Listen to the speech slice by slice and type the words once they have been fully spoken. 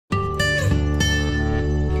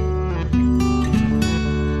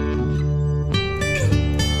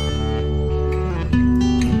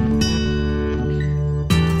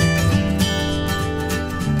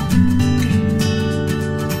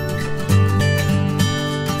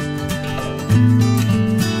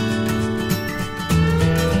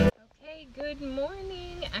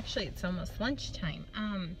actually it's almost lunchtime.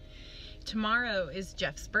 Tomorrow is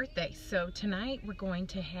Jeff's birthday, so tonight we're going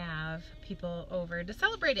to have people over to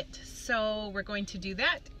celebrate it. So we're going to do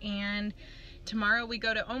that, and tomorrow we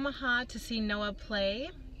go to Omaha to see Noah play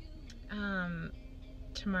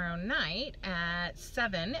tomorrow night at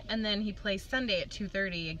 7, and then he plays Sunday at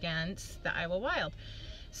 2:30 against the Iowa Wild.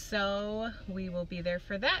 So we will be there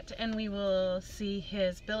for that, and we will see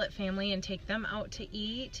his billet family and take them out to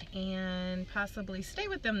eat and possibly stay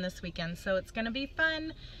with them this weekend. So it's gonna be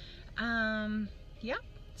fun. Yeah,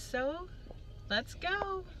 so let's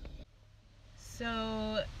go.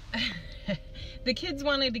 So the kids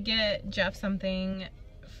wanted to get Jeff something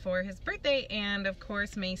for his birthday, and of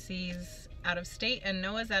course Macy's out of state and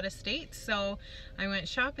Noah's out of state, so I went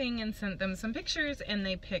shopping and sent them some pictures, and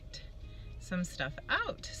they picked some stuff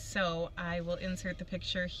out. So I will insert the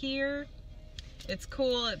picture here. It's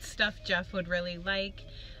cool, it's stuff Jeff would really like.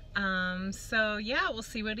 So yeah, we'll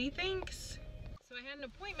see what he thinks. So I had an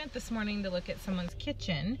appointment this morning to look at someone's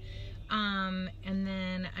kitchen, and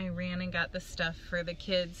then I ran and got the stuff for the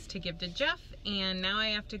kids to give to Jeff, and now I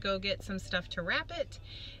have to go get some stuff to wrap it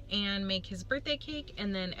and make his birthday cake,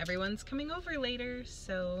 and then everyone's coming over later,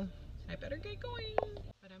 so I better get going.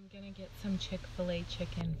 But I'm gonna get some Chick-fil-A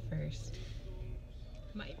chicken first.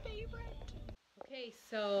 My favorite. Okay,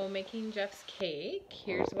 so making Jeff's cake.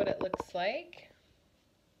 Here's what it looks like.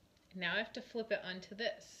 Now I have to flip it onto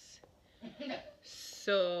this.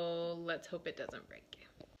 So let's hope it doesn't break.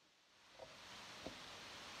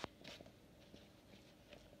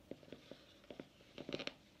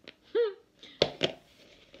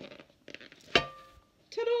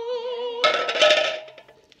 Ta-da!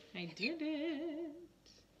 I did it.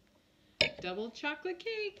 Double chocolate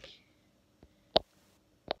cake.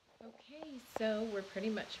 Okay, so we're pretty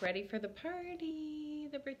much ready for the party,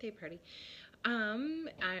 the birthday party.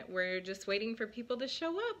 We're just waiting for people to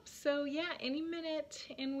show up. So yeah, any minute,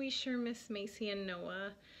 and we sure miss Macy and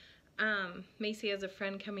Noah. Macy has a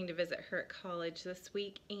friend coming to visit her at college this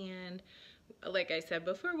week, and like I said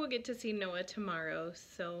before, we'll get to see Noah tomorrow.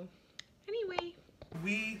 So anyway.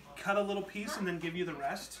 We cut a little piece and then give you the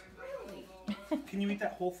rest. Can you eat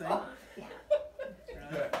that whole thing? Yeah.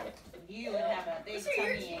 You would have a big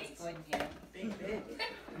tummy ache, wouldn't you?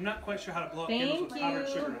 I'm not quite sure how to blow up candles with powdered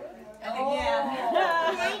sugar. Oh, yeah.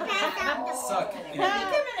 Suck. I think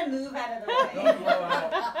I'm gonna move out of the way. Don't blow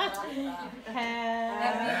out.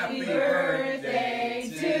 Happy birthday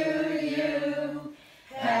to you.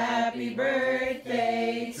 Happy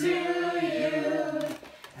birthday to you.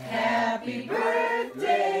 Happy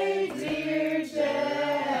birthday, dear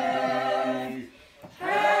Jeff.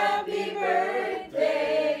 Happy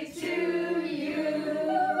birthday to you.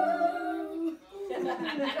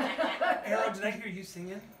 Arrow, did I hear you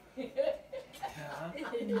singing? Yeah.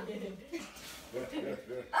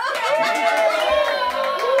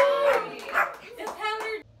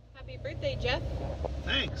 Happy birthday, Jeff.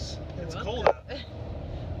 Thanks. It's welcome. cold out.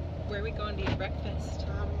 Where are we going to eat breakfast?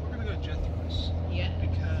 We're gonna go to Jethro's. Yeah.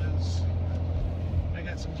 Because I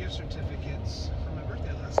got some gift certificates for my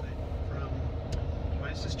birthday last night from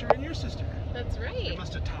my sister and your sister. That's They right.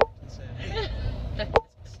 must have talked and said, hey,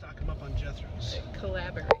 stock them up on Jethro's.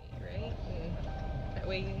 Collaborate, right? And that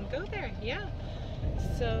way you can go there. Yeah.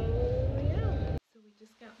 So yeah. So we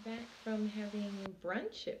just got back from having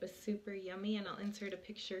brunch. It was super yummy, and I'll insert a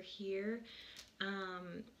picture here.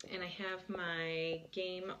 And I have my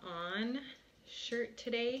Game On shirt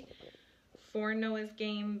today for Noah's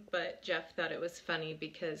game, but Jeff thought it was funny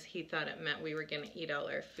because he thought it meant we were gonna eat all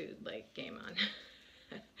our food like Game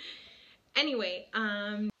On. Anyway, so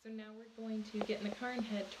now we're going to get in the car and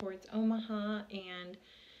head towards Omaha and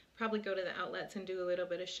probably go to the outlets and do a little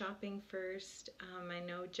bit of shopping first. I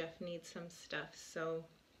know Jeff needs some stuff, so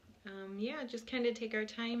yeah, just kind of take our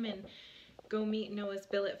time and go meet Noah's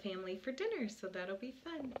billet family for dinner, so that'll be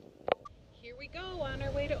fun. Here we go on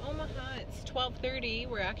our way to Omaha. It's 12:30.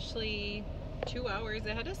 We're actually 2 hours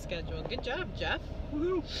ahead of schedule. Good job, Jeff.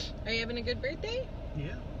 Woohoo! Are you having a good birthday?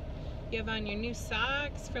 Yeah. You have on your new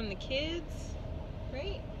socks from the kids,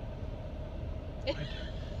 right?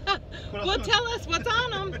 Well, tell us what's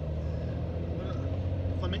on them.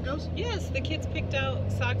 Flamingos? Yes, the kids picked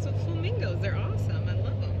out socks with flamingos. They're awesome. I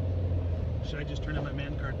love them. Should I just turn in my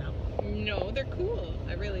man card now? No, they're cool.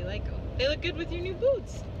 I really like them. They look good with your new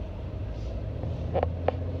boots.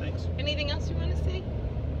 Thanks. Anything else you want to say?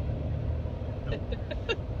 Nope.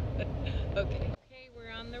 Okay. Okay,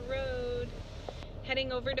 we're on the road.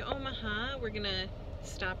 Heading over to Omaha. We're gonna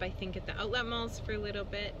stop, I think, at the outlet malls for a little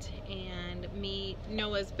bit and meet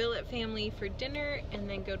Noah's billet family for dinner and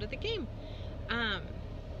then go to the game.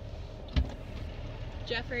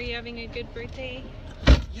 Jeff, are you having a good birthday?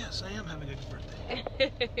 Yes, I am having a good birthday.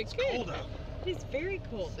 It's Good. cold out. It is very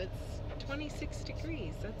cold. It's 26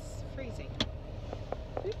 degrees. That's freezing.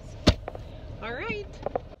 Oops. All right.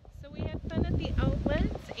 So we had fun at the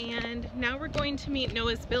outlets, and now we're going to meet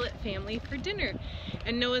Noah's billet family for dinner.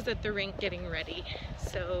 And Noah's at the rink getting ready.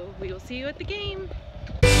 So we will see you at the game.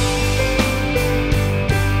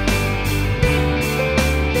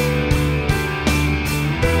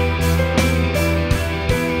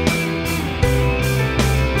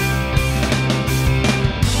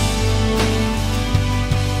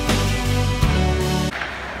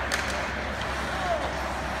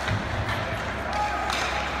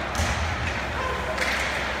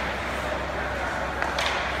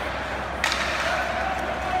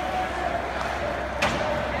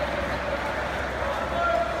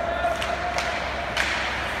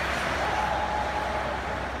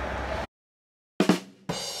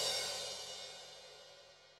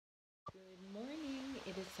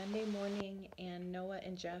 It is Sunday morning, and Noah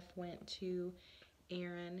and Jeff went to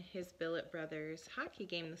Aaron, his billet brother's hockey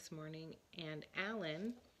game this morning, and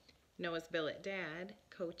Alan, Noah's billet dad,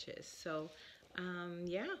 coaches. So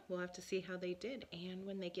yeah, we'll have to see how they did. And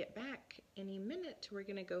when they get back any minute, we're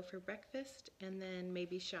gonna go for breakfast and then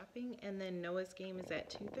maybe shopping, and then Noah's game is at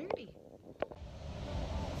 2:30.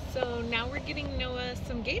 So now we're getting Noah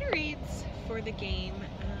some Gatorades for the game.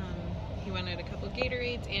 He wanted a couple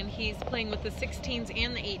Gatorades, and he's playing with the 16s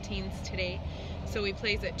and the 18s today. So he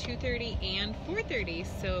plays at 2:30 and 4:30,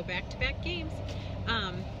 so back-to-back games.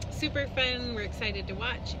 Super fun, we're excited to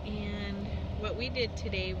watch. And what we did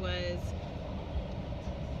today was,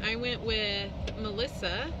 I went with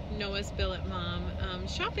Melissa, Noah's billet mom,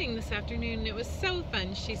 shopping this afternoon. It was so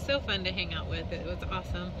fun. She's so fun to hang out with. It was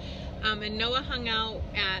awesome. And Noah hung out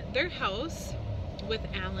at their house with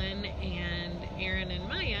Alan and Aaron and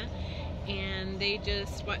Maya, and they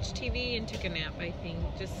just watched TV and took a nap, I think.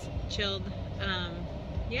 Just chilled.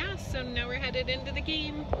 Yeah, so now we're headed into the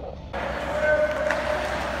game.